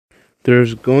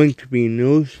There's going to be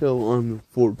no show on the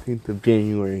 14th of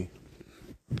January.